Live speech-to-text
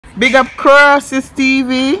Big up Crosses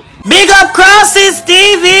TV. Big up Crosses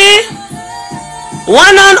TV.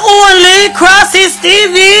 One and only Crosses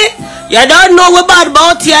TV. You don't know what bad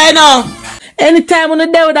about you, you know. Anytime when I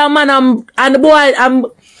deal with that man, and the boy,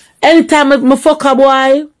 anytime I fuck a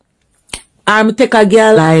boy, I take a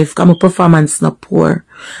girl life, cause my performance not poor.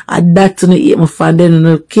 And that to eat my fan, then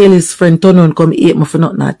I kill his friend, turn on come eat me for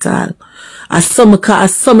nothing at all. I saw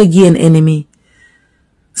me gain enemy.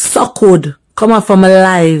 So good. Come out from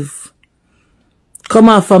alive. Come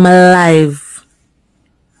out from alive.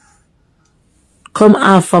 Come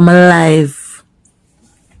out from alive.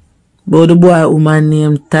 But the boy woman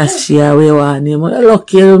named Tasha, we want name.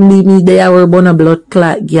 Lucky you leave me there were born a blood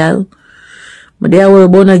clot girl. But there were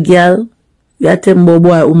born a girl. You tell me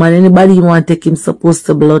boy woman, anybody you want to take him supposed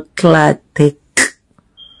to blood clot take.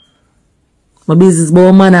 My business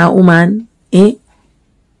boy man and woman, eh?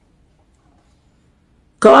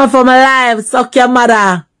 Come on from alive, suck your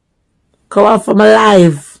mother. Come on from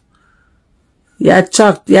alive. You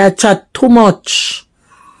chat too much.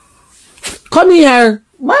 Come here,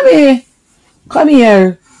 mommy. Come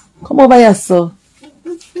here. Come over here, so.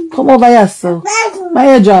 Come over here, so.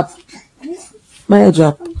 My drop. My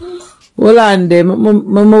drop. Hold on there.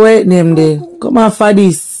 My wait name there. Come on for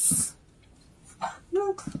this.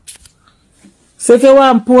 So if you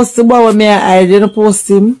want to post the boy with me, I didn't post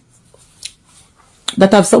him.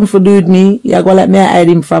 That have something to do with me, you go let me hide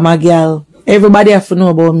him from a girl. Everybody have to know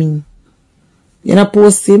about me. You know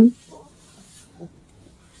post him?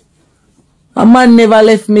 A man never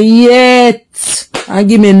left me yet. And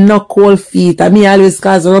give me no cold feet. And me always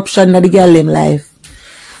cause eruption in the girl in life.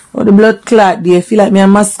 Or the blood clot there. Feel like me a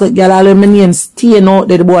mascot girl. All my name staying out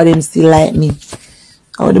there. The boy them still like me.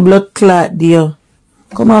 Or the blood clot there.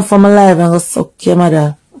 Come on from alive and go suck your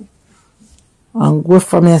mother. And go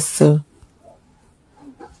from yourself.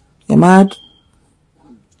 You mad?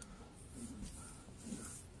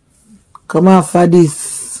 Come on for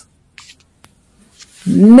this.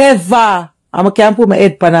 Never. I can't put my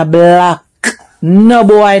head on a black. No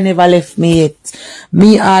boy never left me yet.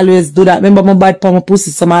 Me always do that. Remember my bad for my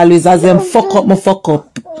pussy, so I always as them fuck up, my fuck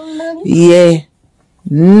up. Yeah.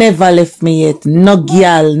 Never left me yet. No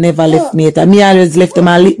girl never left me yet. And me always left them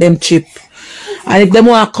and lick them chip. And if them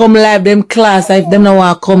want to come live, them class. And if them don't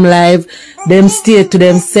want to come live, them stay to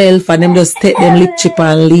themselves and them just take them lip chip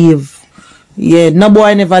and leave. Yeah, no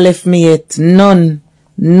boy never left me yet. None.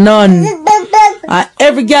 None.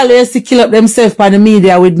 Every girl used to kill up themselves by the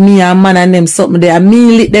media with me and man and them something there. And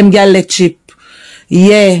me lick them girl lip chip.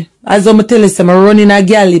 Yeah. As I'm telling you, I'm running a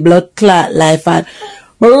girl blood clot life. And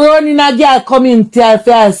running a girl community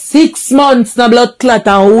for 6 months na blood clot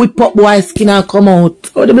and whip up boy skin and come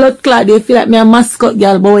out. Oh, the blood clot, they feel like me a mascot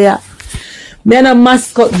girl boy. Yeah. Me a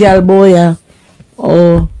mascot girl boy. Yeah.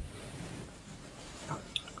 Oh.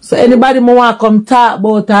 So anybody mo want come talk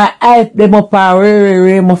about I hype them up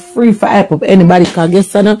and I'm free for hype up anybody can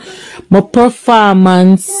guess my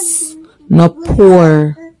performance no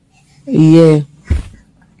poor. Yeah.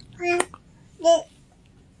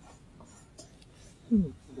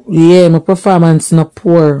 Yeah, my performance not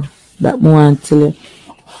poor. That I want to tell you.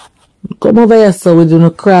 Come over here so we do no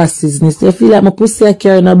crosses. You feel like my pussy I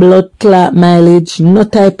carry no blood clot mileage, no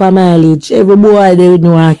type of mileage. Every boy they would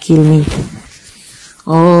want to kill me.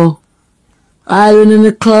 Oh. I went in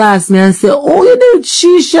the class me and say, oh, you did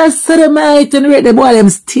shisha sediment and rate the boy them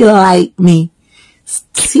still like me.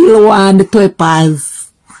 Still want the Twepers.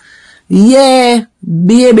 Yeah.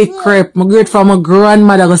 Baby crepe. My great from my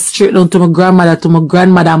grandmother go straight down to my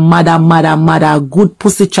grandmother, mother. Good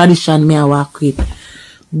pussy tradition me I walk with.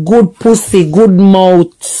 Good pussy, good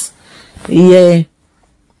mouth. Yeah.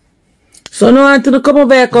 So no want to come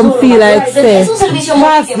over here come feel like say.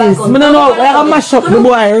 Pass this. I don't know. I can mash up the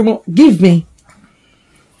boy. Give me.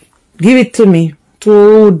 Give it to me. Too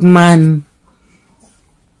rude man.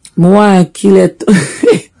 I want to kill it.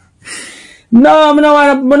 No, I don't know what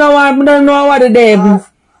of them.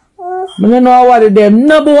 I don't know what of them.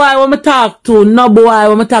 No boy I want to talk to. No boy I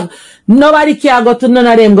want to talk. Nobody can go to none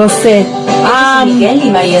of them go say.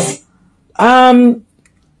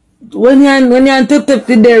 When you tip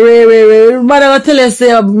the day, everybody will tell you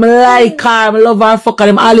say I like her, I love her, fuck her.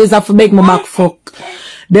 Them always have to make my back fuck.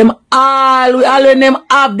 Them all them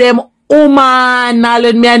have them woman, all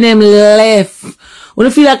when me and them left. When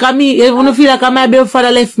you feel like my baby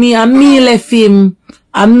father left me, and me left him.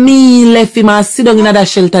 And me left him and sit down in that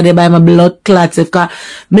shelter there by my blood clots. Because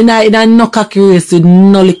me not in a no cocky race with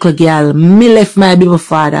no little girl. Me left my baby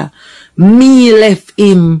father. Me left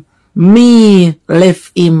him. Me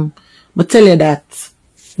left him. But tell you that.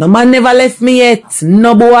 No man never left me yet.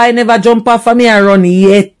 No boy never jump off of me and run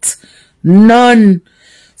yet. None.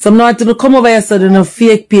 So I'm not to come over here so no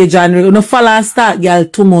fake page and no follow and start girl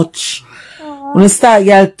too much. When start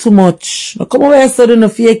girl too much. No come over here so no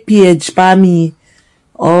fake page for me.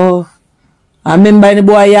 Oh. I remember the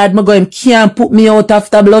boy yard me go him can't put me out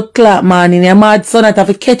after blood clot man. In your mad son that have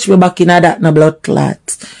to catch me back in that no blood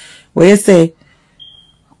clot. What you say?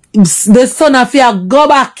 The son of you go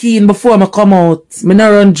back in before me come out. Me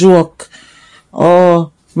no run joke.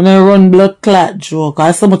 Oh, me no run blood clot joke.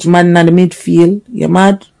 I so much man in the midfield. You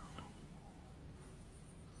mad?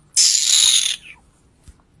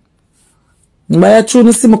 But I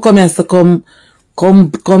truly see me come here so come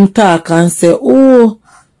talk and say, oh,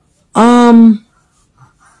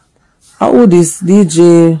 who this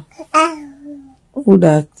DJ? Who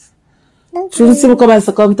that? Truly see me come here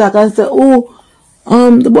so come talk and say, oh,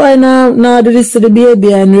 the boy now do this to the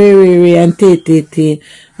baby and Ray and Tay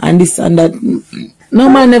and this and that. No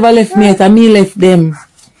man never left me yet, and me left them.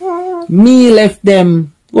 Me left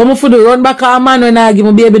them. What me for do? Run back a man when I give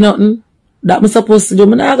my baby nothing? That me supposed to do.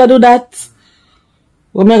 Me not gonna do that.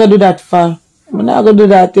 What me gonna do that for? Me not gonna do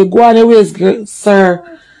that. You go on your ways,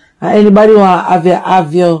 sir. And anybody want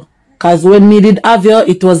have you. Cause when me did have you,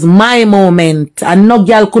 it was my moment. And no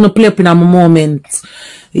girl couldn't play up in a moment.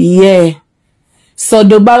 Yeah. So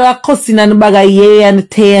the bag of cussing and the bag of yeah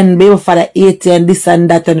and 10, baby for the 80 and this and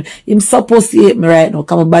that, and him supposed to hate me right now.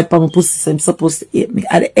 Come bad for my pussy, so him supposed to hate me.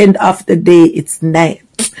 At the end of the day, it's night.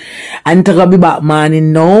 And to be back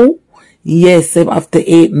morning now, yes, him have to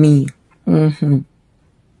hate me.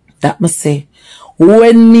 That must say.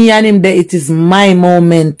 When me and him there, it is my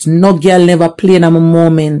moment. No girl never play in a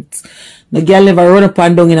moment. No girl never run up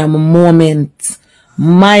and down in a moment.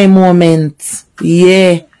 My moment.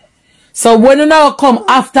 Yeah. So when you now come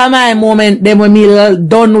after my moment, then when me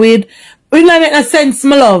done with, it don't make no sense,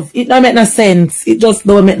 my love. It don't make no sense. It just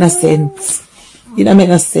don't make no sense. It don't make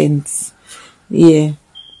no sense. Yeah.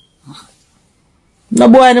 No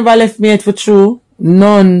boy never left me yet for true.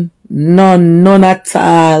 None at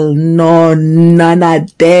all. None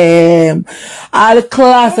of them. All the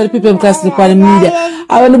class of the people in class in the media.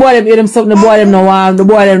 And when the boy them hear them something, the boy them no want, the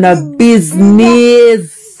boy them no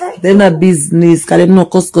business. Them not business, cause them no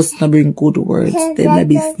cuss no bring good words. Them not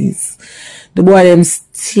business. The boy them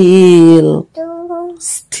still.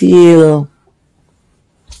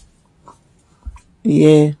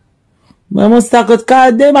 Yeah. But I must talk it,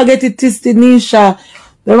 cause them a get it twisted, Nisha.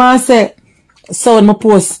 Them a say, so when I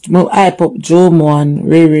post, I hype up Jomo and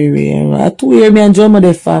Ray. 2 years me and Jomo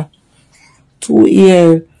there for. 2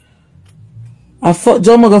 years.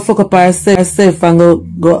 Jomo go fuck up herself and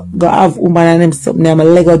go have woman and him something. I'm a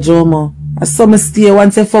Lego Jomo. I saw me stay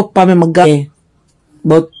once I fuck pa me my guy.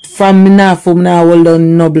 But from me now hold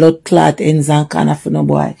on no blood clot ends and kind for no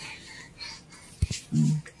boy.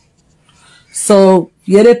 So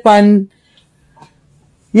you depend.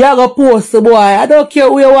 You go post the boy. I don't care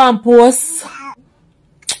who you want post.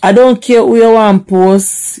 I don't care who you want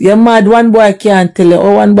post. You're mad, one boy can't tell you,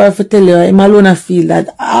 or one boy for tell you, him alone feel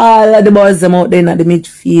that all of the boys them out there in the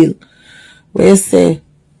midfield. What you say?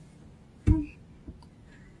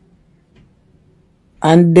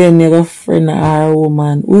 And then you go friend our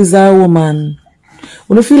woman. Who is our woman?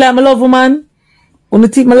 When you feel like I love woman? When you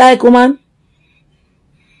think I like woman?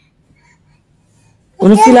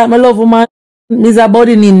 When you feel like I love woman? Me's a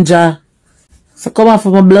body ninja. So come on for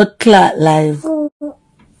my blood clot live.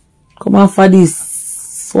 Come on for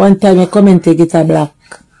this. One time you come and take it a black.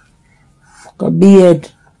 Got beard.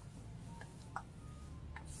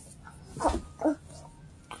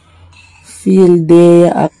 Feel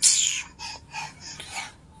there.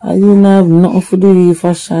 I don't have nothing to do with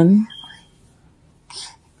fashion.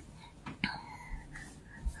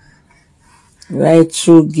 Right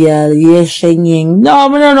through girl. Yeah, shenging. No, I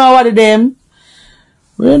don't know what of them.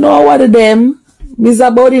 I don't know what of them. Miss a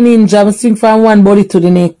body ninja. I swing from one body to the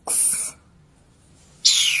next.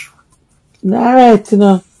 Alright, you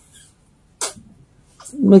know.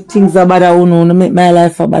 Make things a bad uno. Make my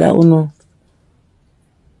life a bad uno.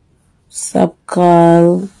 Stop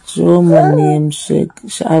call. Joe my name. She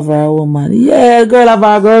have a woman. Yeah, girl have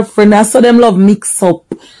a girlfriend. I saw them love mix up.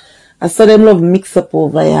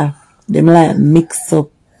 Over here. Them like mix up.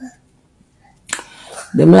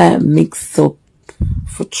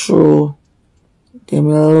 For true. Them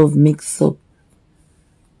love mix up.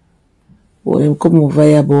 Boy, them come over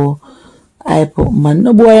here, boy. I put man.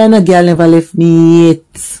 No boy and a girl never left me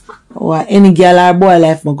yet. Or any girl or boy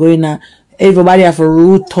left me going on. Everybody have a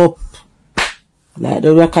root up. Like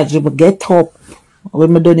the record dribble, get up.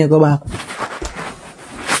 When me done you go back.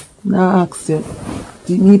 Now ask you.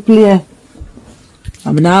 Did me play?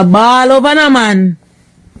 I'm not ball over no man.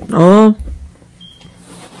 Oh.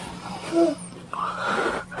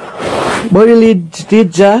 Body lead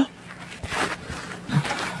did ya?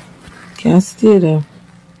 Can't stay there.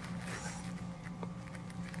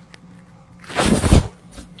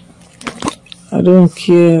 I don't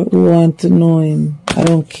care who want to know him. I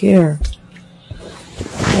don't care.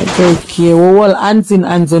 I don't care. We all hands in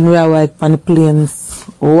hands when we are white on the plains.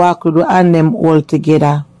 We walk with the hand them all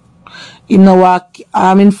together. In the walk,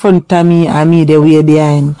 I'm in front of me and me the way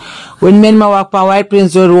behind. When men walk on white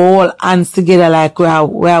plains road, we all hands together like we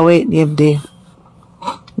are waiting them there.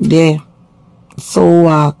 There. So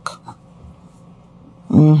walk.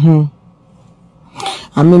 I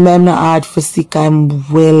mean, I'm not hard for sick. I'm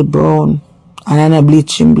well brown. And I'm not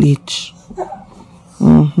bleach.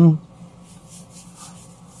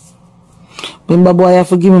 Remember, boy, you have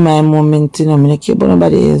to give me my moment, you know. I don't care about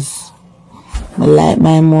nobody else. I like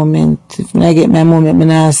my moment. If I get my moment, I'm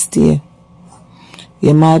not stay.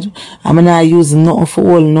 You mad? I'm not using nothing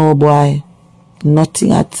for all, no, boy.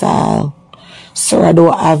 Nothing at all. Sir, I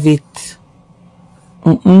don't have it.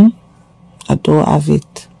 I don't have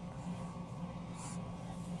it.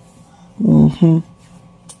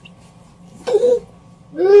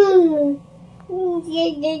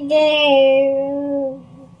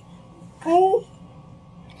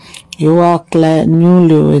 You walk like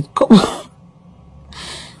newlywed. Come on.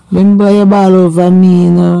 Remember your ball over me,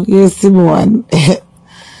 you know. You see me one. Boy,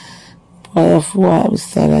 I have to walk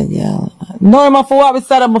beside a girl. No, I'm have to walk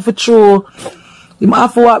beside him for true. I'm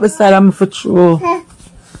have to walk beside him for true.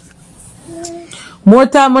 More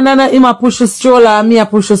time when I push a stroller and me I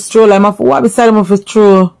push a stroller, I'm have to walk beside him for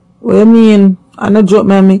true. What do you mean? I no joke,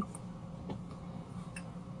 me.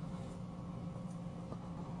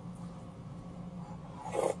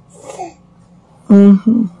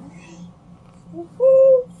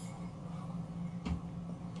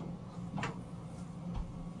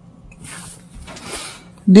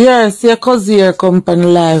 Dear, see a cousin here company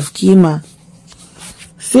live, Kima.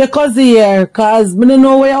 See a cousin here, cause I don't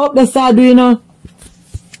know where you up the side, you know.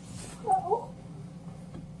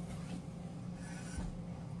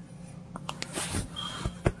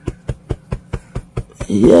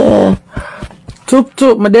 Yeah.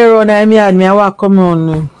 Tuk, my there on I'm yard, me I walk come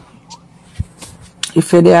on.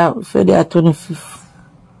 If you're there 25th.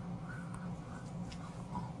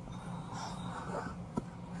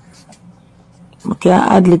 I can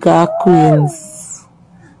add like a Queens.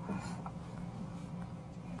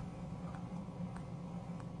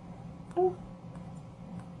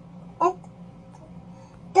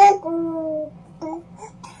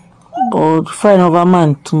 Oh, friend of a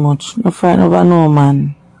man too much. No friend over no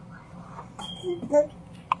man.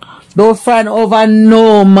 Don't friend over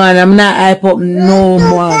no man. I'm not hype up no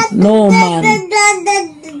man. No man.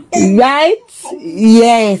 Right?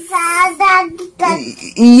 Yes.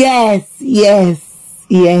 Yes.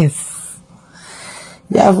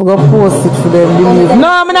 You have to go post it for them, believe. No,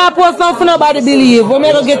 I'm not post nothing for nobody believe. We're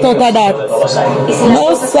going to get out of that.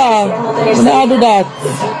 No, sir. I'm not do that.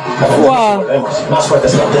 Wow.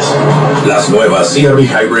 Las nuevas CRV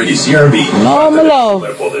Hybrid y CRV. No, my love.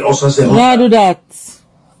 I'm not do that.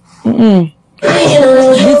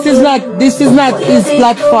 This is not his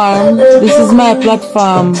platform. This is my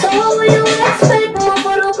platform.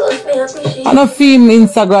 I don't film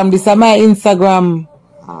Instagram. This is my Instagram.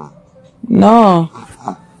 No,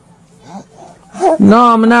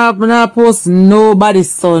 I'm not post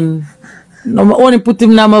nobody's son. No, I only put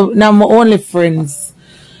him now my only friends.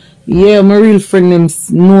 Yeah, my real friend them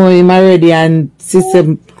know him already and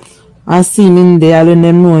sister I see him in there and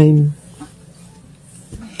them know him.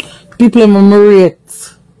 People rate.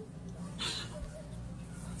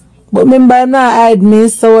 But remember I'm not hide me,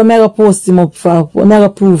 so I'm gonna post him up for I'm gonna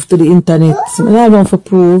prove to the internet. I'm not going for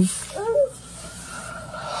prove.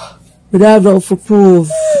 But I don't for proof.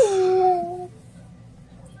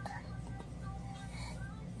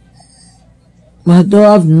 I don't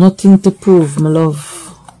have nothing to prove, my love.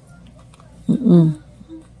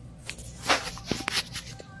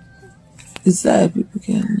 It's like people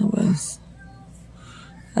can't know us.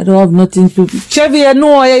 I don't have nothing to prove. Chevy, you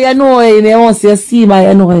know him. You want to see me,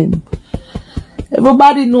 you know him.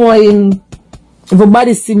 Everybody know him.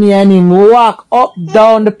 Everybody see me and him. We walk up,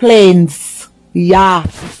 down the plains. Yeah.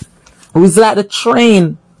 It was like the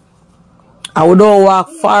train. I would all walk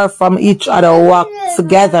far from each other, walk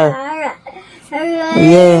together.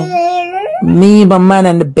 Yeah. Me, my man,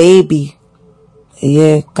 and the baby.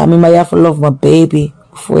 Yeah. Come in, I have to love my baby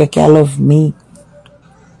before you can love me.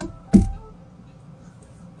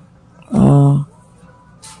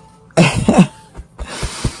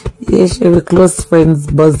 Yeah, she have close friends,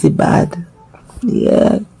 Buzzy Bad.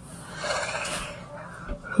 Yeah.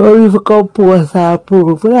 How you come post her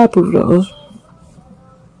proof? What happened, though?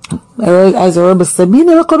 As a rebel said, me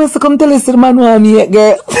never come to come tell us the man who I'm yet,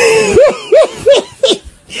 girl.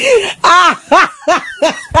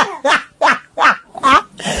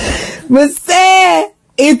 Me say,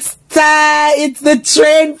 it's time, it's the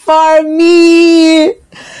train for me.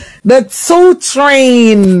 The 2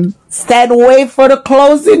 train. Stand away for the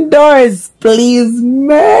closing doors, please.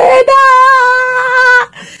 Murder.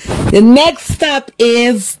 The next stop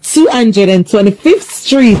is 225th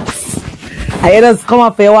Street. I just come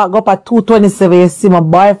up here, walk up at 227. You see my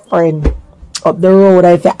boyfriend up the road.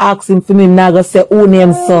 If you ask him for me, I'm not gonna say who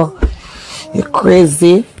name so. You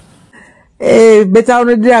crazy. Hey, better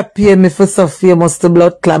already pay me for so famous to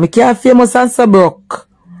blood clot. Me can't famous and so broke.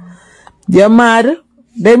 You mad?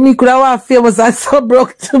 Then me could have been famous and so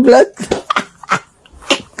broke to blood.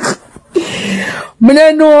 I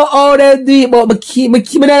don't know how they do it, but I keep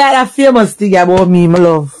like that famous thing about me, my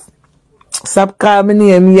love. Stop calling me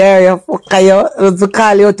name, yeah, you fucker, you. To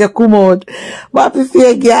call you out, you come out. But if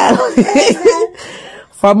you girl.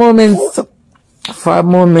 For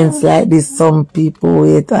moments like this, some people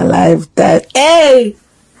wait a lifetime. Hey!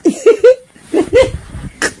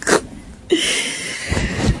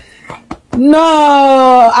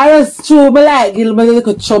 No, I was true. I like give me a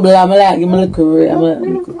little trouble. I like give me a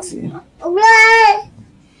little tea.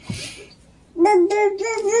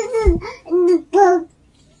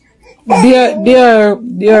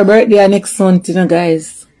 Their birthday next month, you know,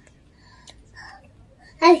 guys.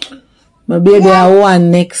 My baby I one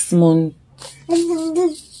next month.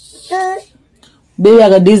 Baby I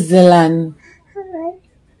go Disneyland.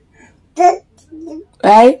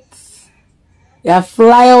 Right? You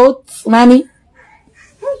fly out, mommy.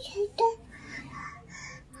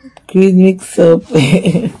 Please mix up.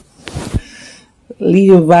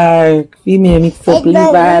 Leave her. Female mix up. Leave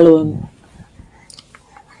her alone.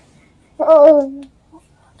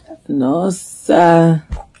 No, sir.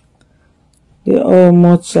 They're all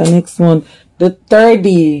much next month. The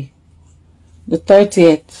 30th. The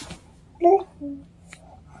 30th.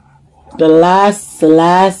 The last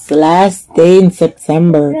day in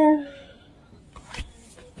September.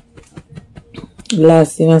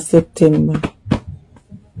 Last in September.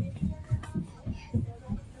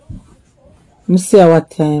 Let me see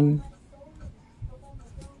what time.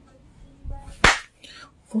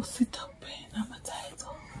 What's it up? I'm tired.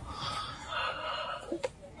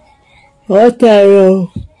 What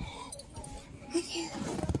time?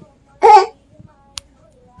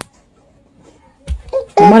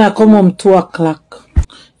 I'm gonna come home 2 o'clock.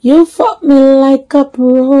 You fuck me like a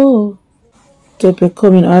pro. Twep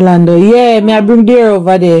coming Orlando. Yeah, me I bring dear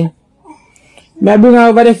over there. Me I bring her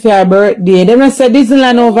over there for her birthday. Them not say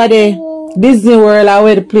Disneyland over there. Disney World I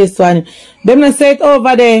where the place one. Them not say it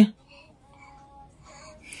over there.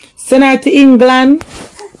 Send her to England.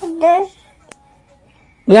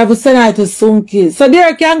 We have to send her to Sunky. So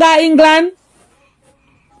dear can go to England?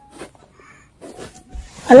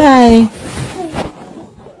 Alright.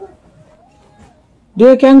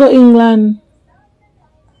 Dear can go to England.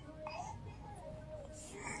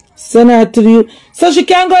 Send her to the... So she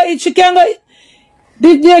can go...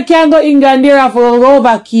 Dear can go England. Dear have to go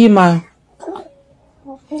over Kima.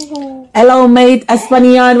 Hello, mate.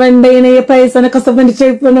 Espanyol when they in your place on the coast of the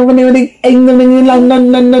trip when England in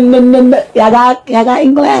London. Yaga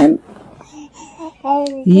England.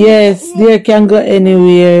 Yes, dear can go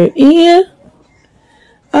anywhere. Yeah.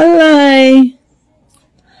 Alright.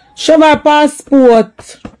 Show her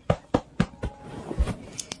passport.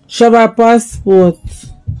 Show her passport.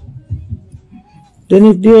 Then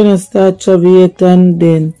if you wanna start travel yet and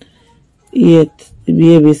then yet. The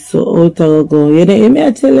baby so out to go. You know, me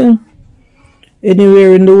I tell you,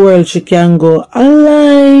 anywhere in the world she can go. I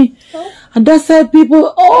lie. And that's why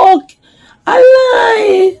people, oh, I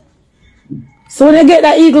lie. So when you get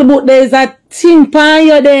that eagle book, there is a thing pan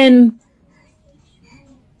you then.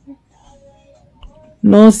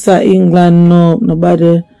 No, sir, England, no.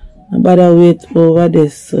 Nobody wait over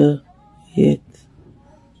this yet.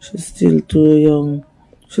 She's still too young.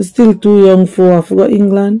 She's still too young for, I forgot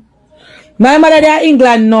England. My mother there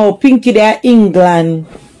England now. Pinky there England.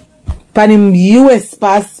 Pan him US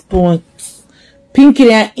passport. Pinky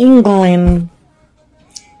there England.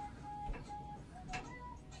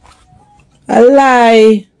 A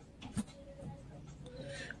lie.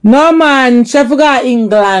 No man, she forgot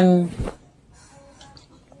England.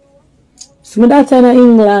 So my daughter in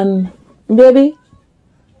England. Baby.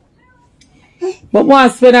 But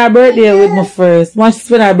want to spend her birthday with me first. Want to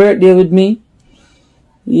spend her birthday with me?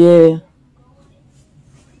 Yeah.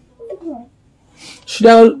 Should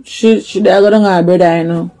I go to her brother, you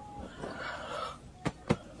know?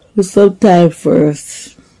 It's some time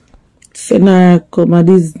first. Send her come to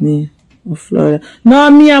Disney. Florida. No,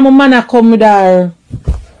 me and my man a come with her.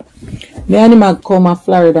 Me and him a come to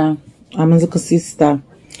Florida. I'm his sister.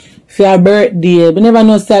 For her birthday. We never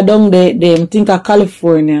know say down there. I think of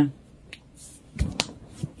California.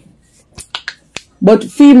 But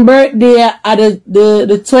for birthday at the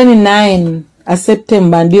 29th of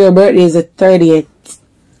September, and their birthday is the 30th.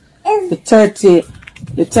 The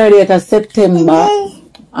 30th of September.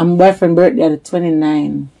 And my boyfriend's birthday at the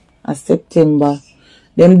 29th of September.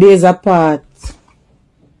 Them days apart.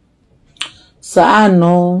 So I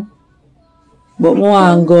know. But I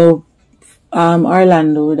want to go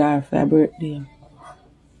Orlando with her for her birthday.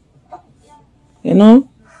 You know?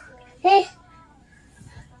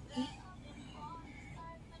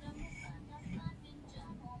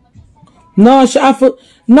 No, she have to,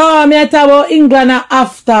 no, me talk about England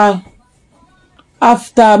after.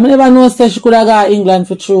 After. I never know say she could have got England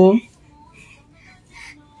for true.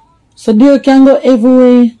 So dear can go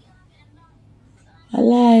everywhere. I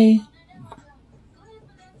lie.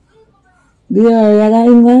 Dear, you got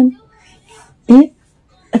England? Eh?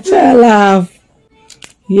 I try to laugh.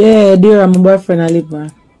 Yeah, dear, my boyfriend I live there.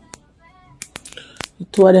 The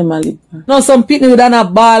two of them I live there. No, some people with a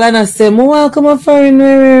ball and I say, I want to come and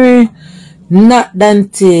foreign. Not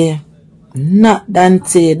Dante. Not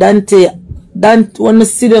Dante. Dante, when I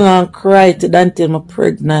sit down and cry to Dante, I'm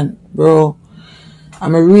pregnant, bro.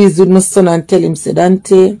 I'm a reason with my son and tell him, say,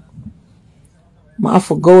 Dante, I have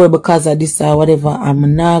to go away because of this or whatever.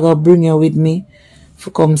 I'm not going to bring you with me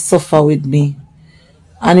to come suffer with me.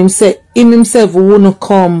 And him say, him himself wouldn't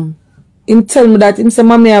come. Him tell me that, him say,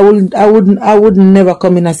 Mommy, I wouldn't never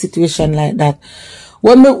come in a situation like that.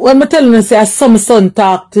 When me tell him, say, I saw my son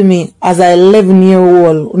talk to me as an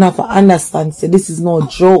 11-year-old, you have to understand, say, this is no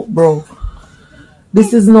joke, bro.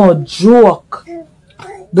 This is no joke.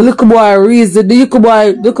 The little boy reason, the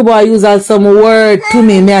little boy use all some word to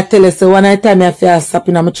me. Me I tell you, so one time I feel stop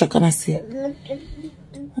in my truck and I say,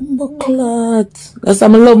 that's why I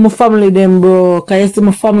love my family them, bro. Can you see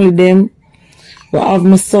my family them? I have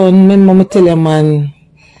my son, my mama tell you, man.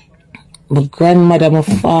 My grandmother, my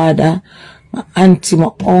father, my auntie,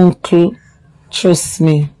 my uncle. Trust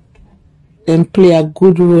me. Them play a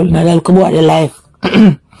good role. Now they look about their life.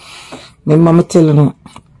 My mama tell you,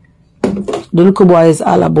 the little boy is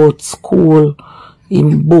all about school,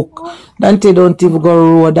 in book. Dante don't even go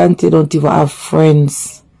road. Dante don't even have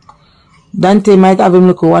friends. Dante might have him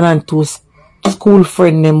look 1 and 2 school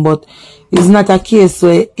friend them, but it's not a case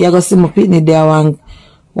where you go see my pitney there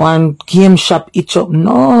one game shop each up.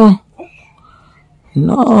 No.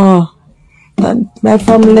 No. My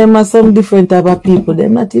family them are some different type of people. They're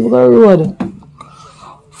not even go road.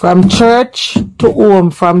 From church to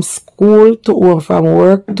home, from school to home, from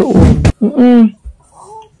work to home.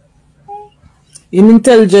 You're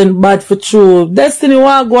intelligent, bad for true. Destiny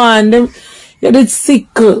want go on. Them, you did sick.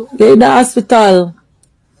 You're in the hospital.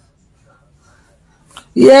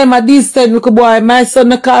 Yeah, my this said, look boy, my son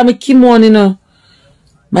they call me Kimon, you know.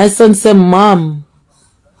 My son said, Mom.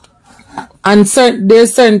 And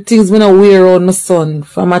there's certain things I don't wear around my son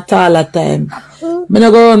from a taller time. I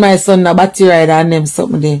don't go around my son a battery rider and them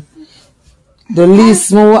something there. The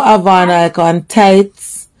least I have on like on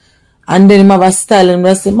tights. And then I have a style and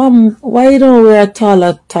I say, Mom, why you don't wear a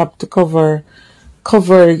taller top to cover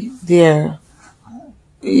there?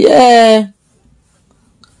 Yeah.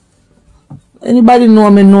 Anybody know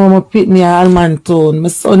me pick me a almond tone. My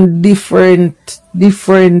son different.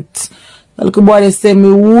 The little boy they say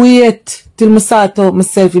me wait till I sort out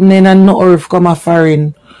myself. Him then no hurry come a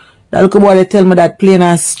foreign. The little boy they tell me that plain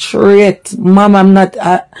and straight. Mom, I'm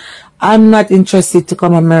not interested to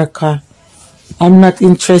come America. I'm not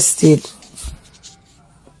interested.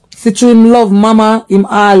 See through him love mama, him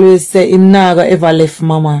always say him never ever left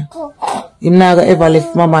mama. Him never ever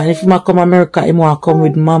left mama. And if him come America, him want come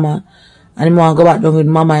with mama. And him want go back down with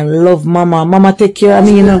mama. I love mama. Mama take care of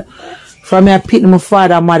me, you know. From me a pitney, my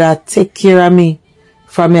father, mother take care of me.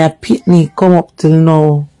 From me a pitney, come up till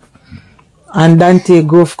now. And Dante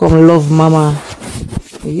Grove come love mama.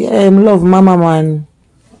 Yeah, him love mama, man.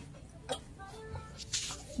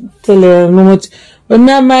 Tell you no much. When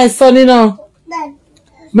me and my son, you know,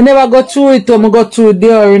 me never go through it, I go through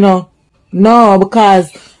there, you know. No,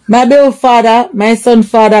 because my baby father, my son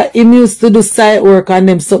father, he used to do site work and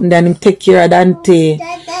them something, then him take care of Dante.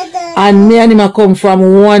 And me and him come from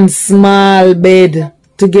one small bed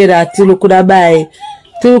together till we could have buy.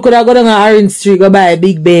 Till we could have go down on Orange Street, go buy a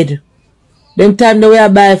big bed. Them time they were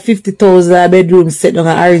buy 50,000 bedroom set down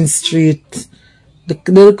on Orange Street.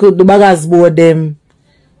 The baggers board them.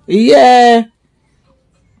 Yeah.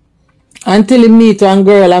 Until he meet one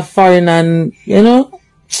girl a foreign and, you know,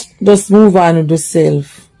 just move on with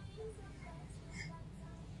yourself.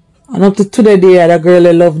 And up to today, that girl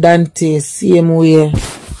I love Dante, same way.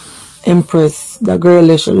 Empress, that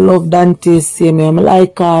girl she love Dante, same way. I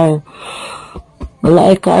like her. I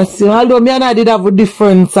like her. See, although me and I did have a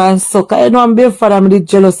difference and so, I know I'm being for them, did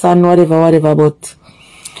jealous and whatever, but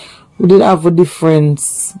we did have a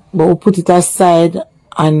difference. But we put it aside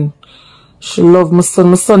and she love my son.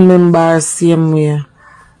 My son member same way.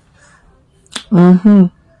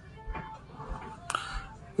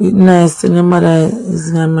 It's nice when your mother is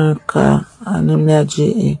in America and I'm there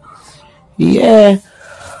GA. Yeah.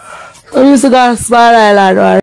 So you used to go to Small Island, right?